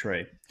your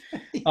tray.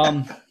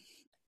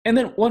 And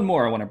then one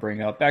more I want to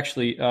bring up.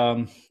 Actually,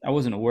 I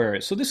wasn't aware.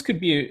 So this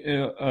could be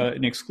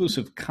an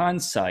exclusive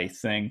Kansai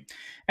thing.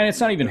 And it's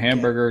not even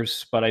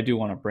hamburgers, but I do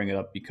want to bring it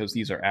up because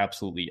these are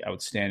absolutely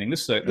outstanding.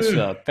 This is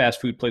a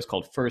fast food place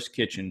called First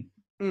Kitchen.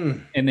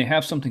 And they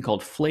have something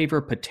called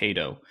flavor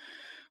potato,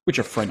 which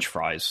are French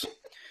fries.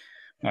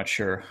 Not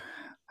sure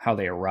how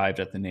they arrived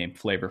at the name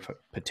flavor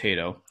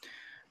potato.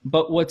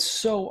 But what's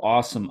so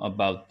awesome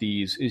about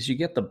these is you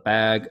get the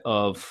bag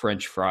of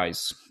French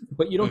fries,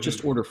 but you don't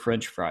just order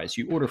French fries.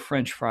 You order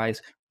French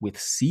fries with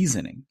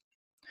seasoning.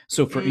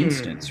 So for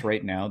instance,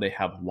 right now they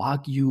have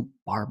Wagyu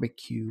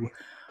barbecue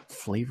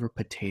flavor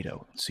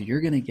potato. So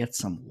you're going to get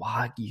some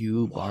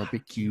Wagyu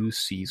barbecue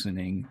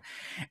seasoning,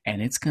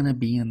 and it's going to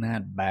be in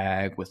that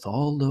bag with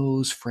all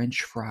those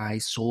French fry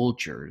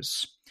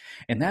soldiers.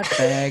 And that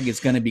bag is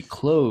going to be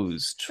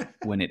closed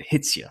when it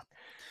hits you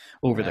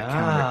over the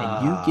counter,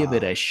 and you give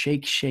it a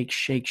shake, shake,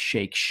 shake,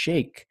 shake,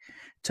 shake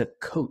to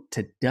coat,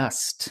 to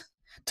dust,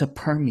 to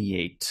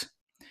permeate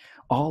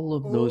all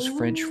of those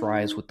French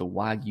fries with the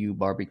Wagyu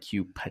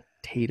barbecue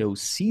potato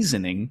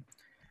seasoning,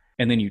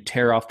 and then you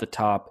tear off the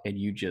top and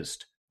you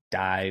just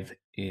dive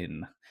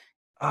in.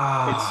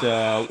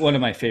 It's one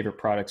of my favorite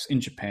products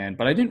in Japan,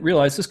 but I didn't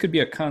realize this could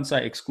be a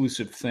Kansai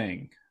exclusive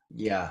thing.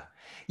 Yeah.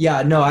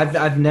 No,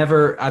 I've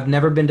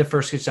never been to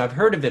First Kitchen. I've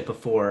heard of it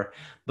before,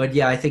 but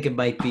yeah, I think it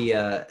might be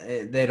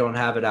they don't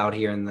have it out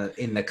here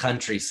in the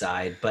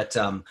countryside. But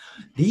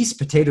these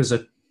potatoes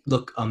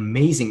look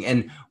amazing.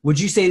 And would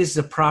you say this is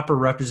a proper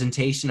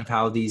representation of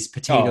how these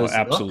potatoes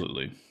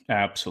absolutely. look?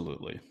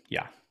 Absolutely.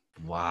 Yeah.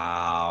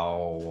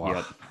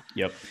 Wow.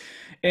 Yep.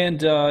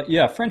 And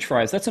French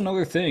fries, that's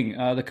another thing.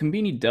 The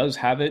Konbini does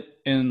have it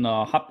in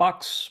the hot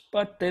box,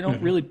 but they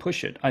don't really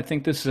push it. I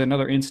think this is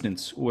another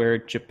instance where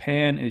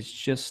Japan is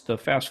just the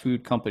fast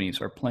food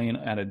companies are playing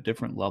at a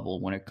different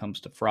level when it comes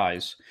to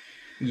fries.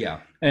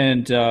 Yeah.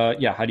 And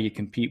how do you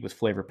compete with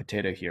flavor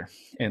potato here?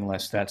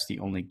 Unless that's the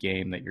only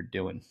game that you're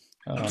doing.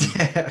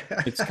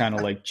 It's kind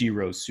of like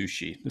Jiro's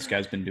Sushi. This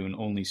guy's been doing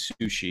only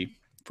sushi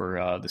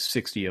for the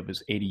 60 of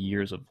his 80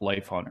 years of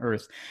life on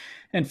Earth.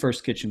 And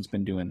First Kitchen's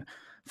been doing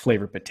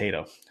flavor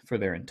potato for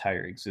their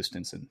entire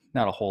existence and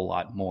not a whole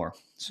lot more.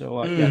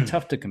 So,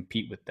 tough to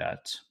compete with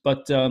that.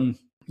 But,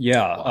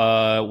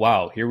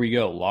 wow, here we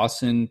go.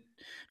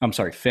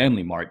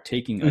 Family Mart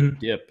taking a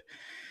dip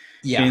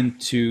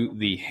into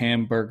the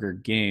hamburger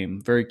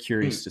game. Very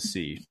curious to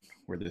see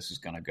where this is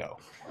going to go.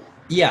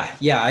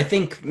 Yeah. I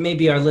think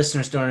maybe our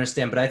listeners don't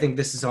understand, but I think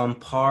this is on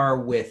par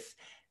with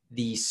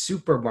the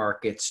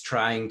supermarkets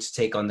trying to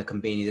take on the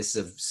Konbini. This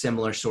is a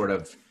similar sort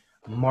of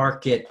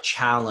market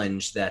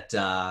challenge that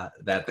the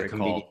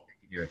Konbini.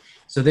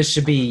 So this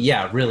should be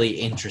really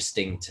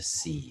interesting to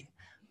see.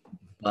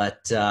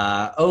 But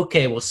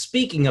okay, well,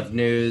 speaking of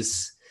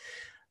news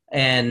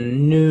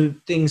and new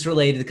things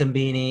related to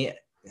Konbini,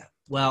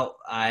 well,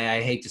 I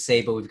hate to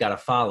say, but we've got a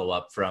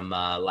follow-up from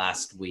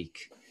last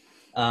week.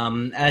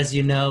 As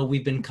you know,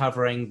 we've been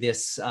covering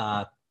this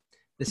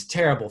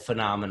terrible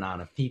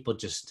phenomenon of people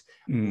just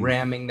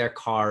ramming their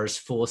cars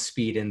full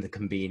speed into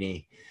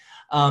Konbini.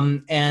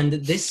 And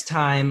this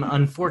time,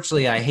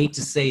 unfortunately, I hate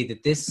to say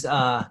that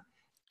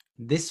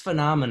this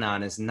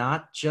phenomenon is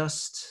not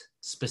just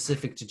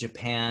specific to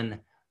Japan.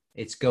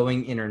 It's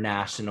going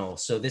international.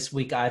 So this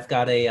week I've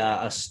got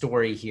a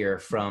story here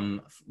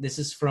from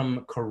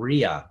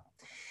Korea.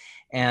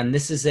 And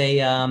this is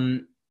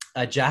a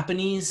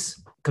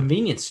Japanese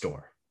convenience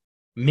store,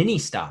 mini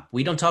stop.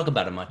 We don't talk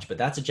about it much, but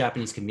that's a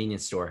Japanese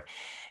convenience store.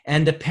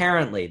 And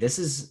apparently this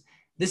is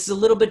This is a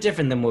little bit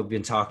different than what we've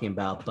been talking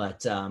about,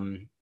 but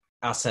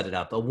I'll set it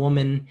up. A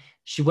woman,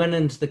 she went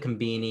into the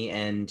Conbini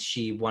and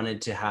she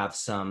wanted to have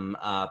some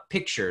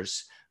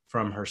pictures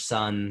from her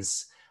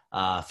son's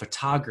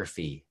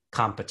photography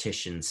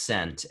competition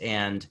sent.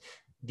 And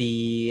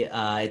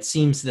it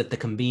seems that the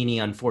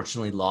Conbini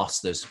unfortunately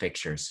lost those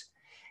pictures.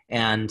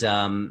 And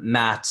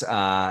Matt,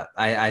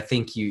 I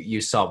think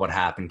you saw what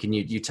happened. Can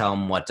you tell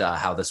him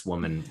how this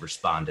woman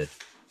responded?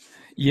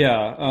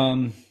 Yeah,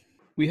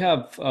 we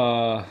have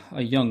a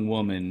young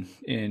woman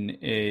in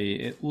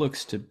it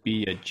looks to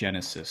be a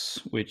Genesis,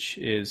 which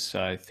is,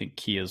 I think,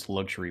 Kia's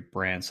luxury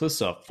brand. So this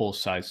is a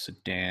full-size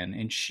sedan,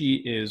 and she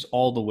is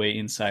all the way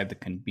inside the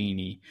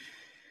Conbini,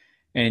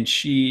 and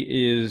she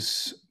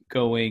is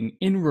going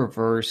in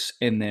reverse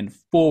and then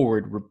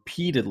forward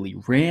repeatedly,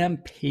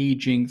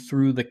 rampaging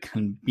through the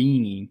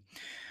Conbini,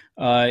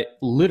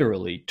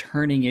 literally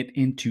turning it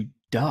into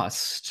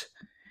dust.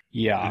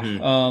 Yeah.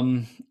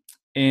 Mm-hmm.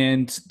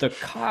 And the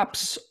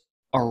cops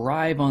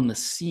arrive on the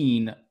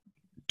scene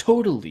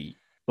totally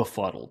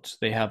befuddled.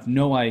 They have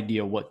no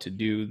idea what to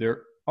do.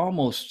 They're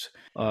almost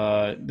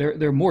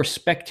they're more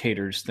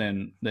spectators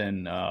than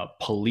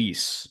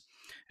police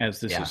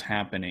as this is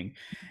happening,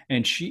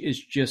 and she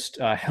is just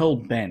hell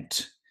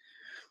bent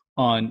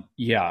on.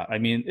 Yeah, I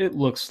mean, it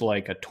looks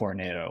like a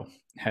tornado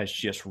has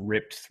just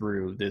ripped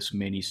through this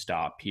mini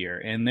stop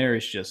here, and there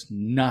is just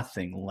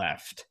nothing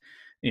left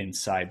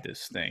inside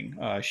this thing.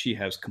 She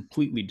has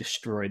completely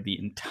destroyed the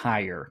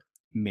entire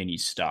mini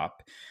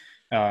stop.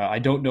 I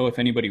don't know if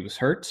anybody was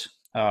hurt.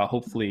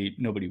 Hopefully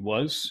nobody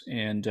was.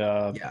 And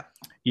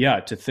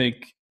to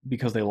think,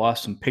 because they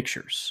lost some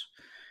pictures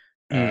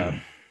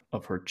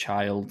of her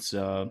child's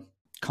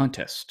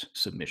contest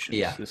submissions.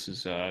 Yeah. This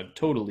is a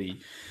totally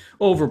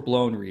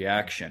overblown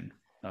reaction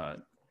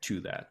to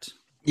that.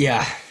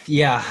 Yeah.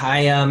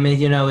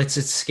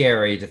 It's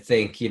scary to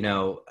think,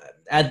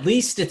 at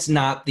least it's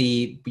not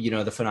the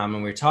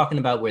phenomenon we were talking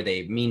about where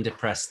they mean to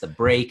press the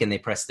brake and they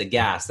press the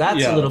gas.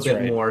 That's a little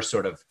bit more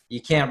sort of, you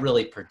can't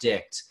really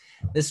predict.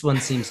 This one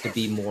seems to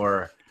be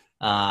more,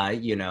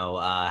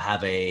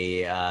 have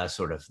a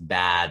sort of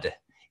bad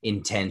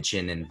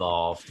intention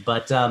involved.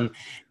 But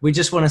we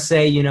just want to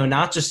say,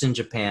 not just in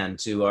Japan,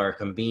 to our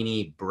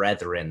Conbini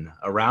brethren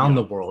around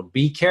the world,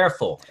 be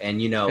careful. And,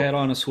 head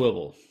on a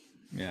swivel.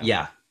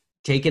 Yeah.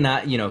 Keep an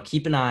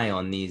eye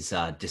on these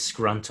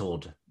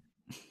disgruntled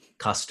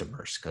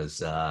customers, because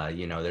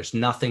there's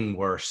nothing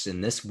worse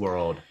in this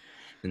world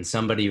than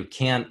somebody who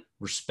can't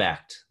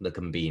respect the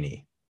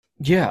Conbini.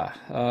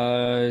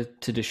 To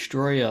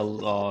destroy a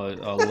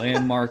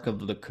landmark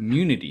of the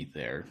community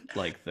there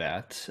like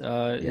that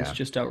is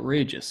just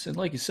outrageous. And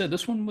like you said,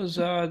 this one was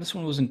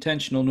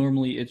intentional.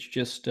 Normally, it's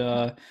just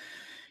a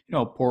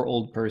poor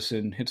old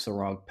person hits the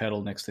wrong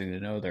pedal. Next thing you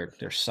know,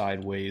 they're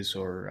sideways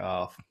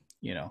or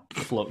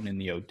floating in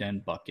the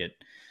Oden bucket.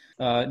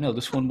 No,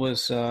 this one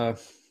was.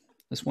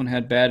 This one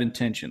had bad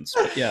intentions.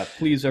 But yeah,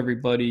 please,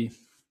 everybody,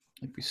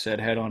 like we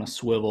said, head on a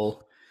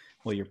swivel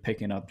while you're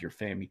picking up your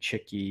family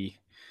chickie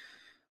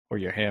or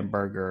your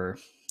hamburger,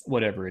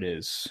 whatever it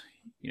is,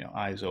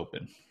 eyes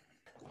open.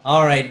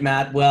 All right,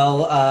 Matt.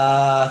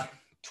 Well,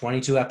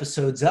 22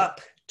 episodes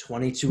up,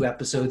 22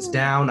 episodes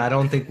down. I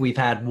don't think we've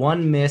had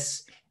one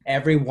miss.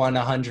 Every one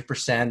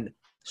 100%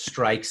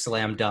 strike,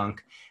 slam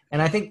dunk.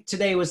 And I think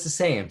today was the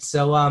same.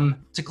 So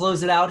to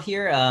close it out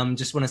here,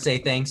 just want to say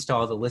thanks to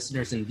all the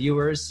listeners and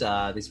viewers.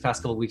 These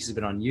past couple of weeks have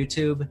been on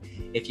YouTube.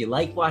 If you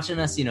like watching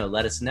us,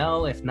 let us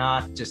know. If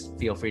not, just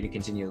feel free to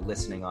continue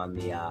listening on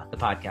the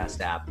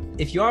podcast app.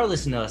 If you are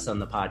listening to us on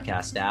the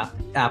podcast app,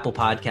 Apple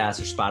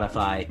Podcasts or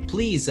Spotify,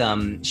 please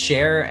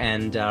share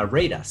and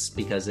rate us,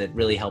 because it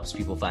really helps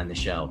people find the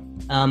show.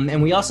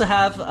 And we also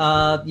have,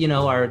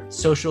 our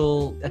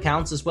social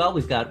accounts as well.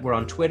 We're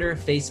on Twitter,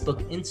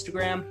 Facebook,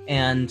 Instagram,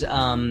 and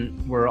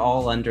we're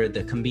all under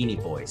the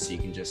Conbini Boys, so you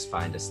can just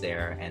find us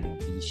there, and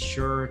be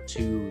sure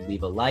to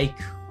leave a like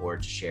or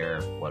to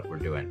share what we're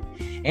doing.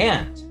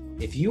 And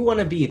if you want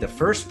to be the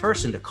first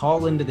person to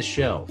call into the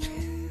show,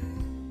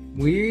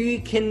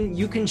 you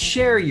can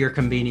share your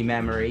Conbini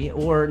memory,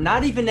 or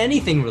not even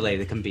anything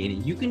related to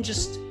Conbini. You can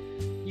just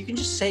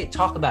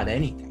talk about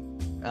anything.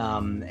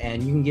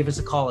 And you can give us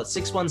a call at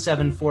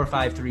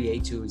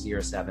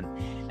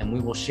 617-453-8207, and we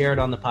will share it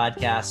on the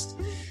podcast.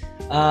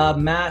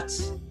 Matt,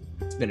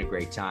 it's been a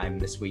great time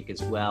this week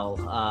as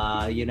well.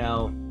 I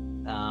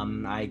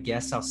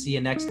guess I'll see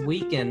you next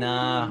week, and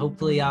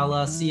hopefully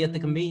I'll see you at the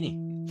Conbini.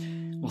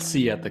 We'll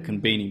see you at the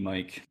Conbini,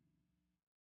 Mike.